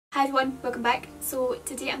Hi everyone, welcome back. So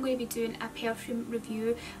today I'm going to be doing a perfume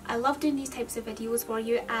review. I love doing these types of videos for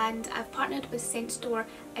you, and I've partnered with Scentstore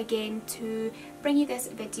again to bring you this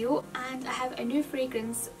video, and I have a new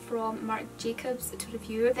fragrance from MARC JACOBS to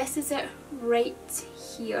review. This is it right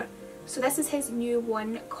here. So this is his new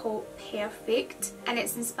one called Perfect, and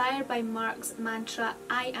it's inspired by Marc's mantra,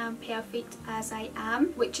 I am perfect as I am,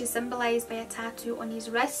 which is symbolised by a tattoo on his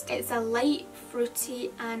wrist. It's a light, fruity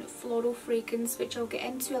and floral fragrance, which I'll get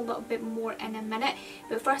into a little bit more in a minute,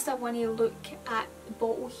 but first I want to look at the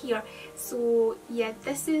bottle here. So yeah,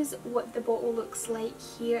 this is what the bottle looks like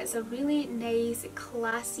here. It's a really nice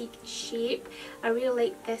classic shape. I really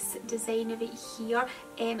like this design of it here.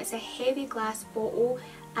 It's a heavy glass bottle,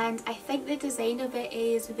 and I think the design of it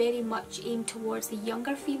is very much aimed towards the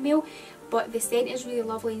younger female, but the scent is really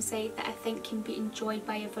lovely inside that I think can be enjoyed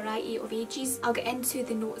by a variety of ages. I'll get into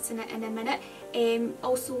the notes in it in a minute.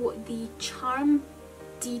 Also, the charm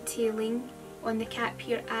detailing on the cap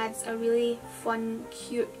here adds a really fun,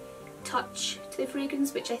 cute touch to the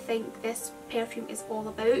fragrance, which I think this perfume is all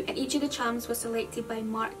about. And each of the charms was selected by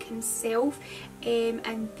Marc himself,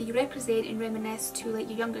 and they represent and reminisce to like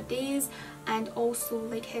your younger days and also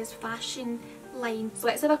like his fashion line. So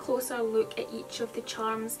let's have a closer look at each of the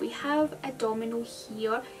charms. We have a domino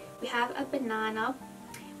here, we have a banana,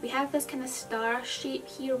 we have this kind of star shape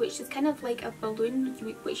here, which is kind of like a balloon,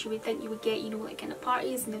 which you would think you would get, you know, like kind of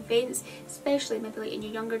parties and events, especially maybe like in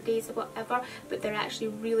your younger days or whatever, but they're actually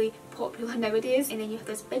really popular nowadays. And then you have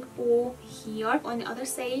this big bow here. On the other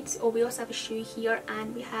side, we also have a shoe here,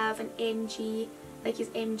 and we have an MG, like his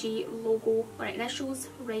MG logo or initials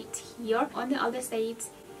right here. On the other side,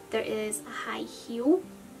 there is a high heel.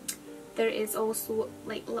 There is also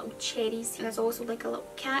like little cherries, and there's also like a little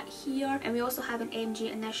cat here, and we also have an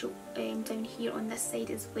MG initial down here on this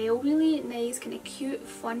side as well. Really nice, kind of cute,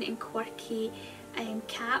 fun and quirky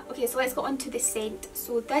cap. Okay, so let's go on to the scent.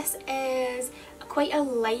 So this is quite a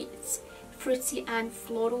light, fruity and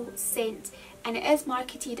floral scent, and it is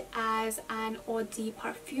marketed as an eau de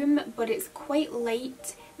parfum, but it's quite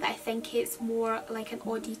light. I think it's more like an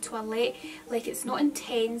eau de toilette. Like, it's not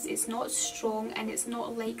intense, it's not strong, and it's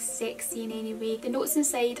not like sexy in any way. The notes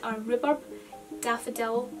inside are rhubarb,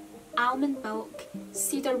 daffodil, almond milk,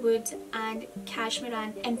 cedarwood and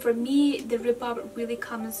cashmeran, and for me the rhubarb really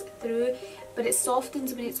comes through, but it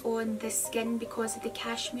softens when it's on the skin because of the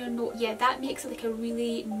cashmere note. Yeah, that makes it like a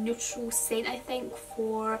really neutral scent, I think,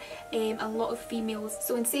 for a lot of females.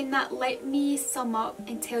 So in saying that, let me sum up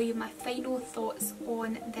and tell you my final thoughts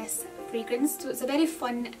on this fragrance. So it's a very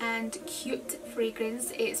fun and cute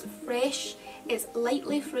fragrance. It's fresh, it's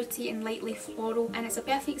lightly fruity and lightly floral, and it's a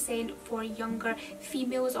perfect scent for younger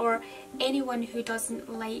females or anyone who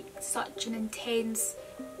doesn't like such an intense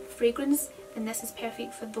fragrance. Then this is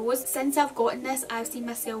perfect for those. Since I've gotten this, I've seen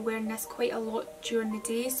myself wearing this quite a lot during the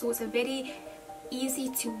day, so it's a very easy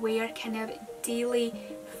to wear kind of daily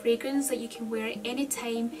fragrance that you can wear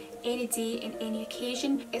anytime, any day and any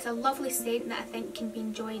occasion. It's a lovely scent that I think can be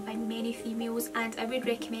enjoyed by many females, and I would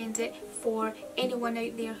recommend it for anyone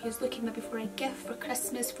out there who's looking maybe for a gift for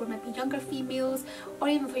Christmas for maybe younger females, or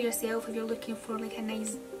even for yourself if you're looking for like a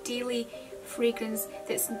nice daily fragrance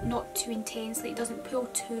that's not too intense, like it doesn't pull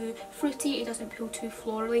too fruity, it doesn't pull too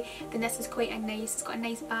florally. Then this is quite a nice, it's got a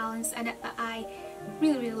nice balance in it that I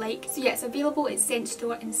really like. So yeah, it's available at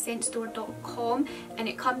Scentstore and scentstore.com, and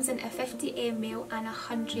it comes in a 50ml and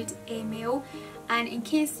 100ml. And in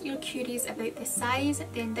case you're curious about the size,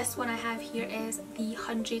 then this one I have here is the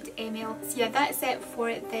 100ml. So yeah, that's it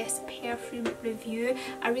for this perfume review.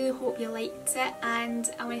 I really hope you liked it, and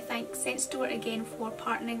I want to thank Scentstore again for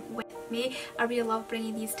partnering with me. I really love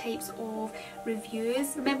bringing these types of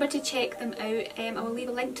reviews. Remember to check them out. I will leave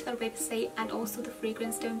a link to their website and also the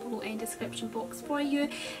fragrance down below in the description box for you.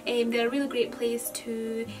 They're a really great place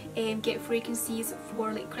to get fragrances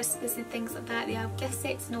for like Christmas and things like that. They have gift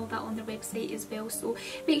sets and all that on their website as well, so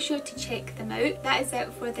make sure to check them out. That is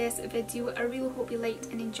it for this video. I really hope you liked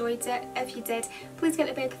and enjoyed it. If you did, please give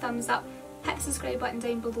it a big thumbs up, hit the subscribe button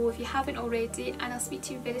down below if you haven't already, and I'll speak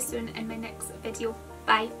to you very soon in my next video.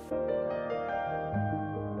 Bye!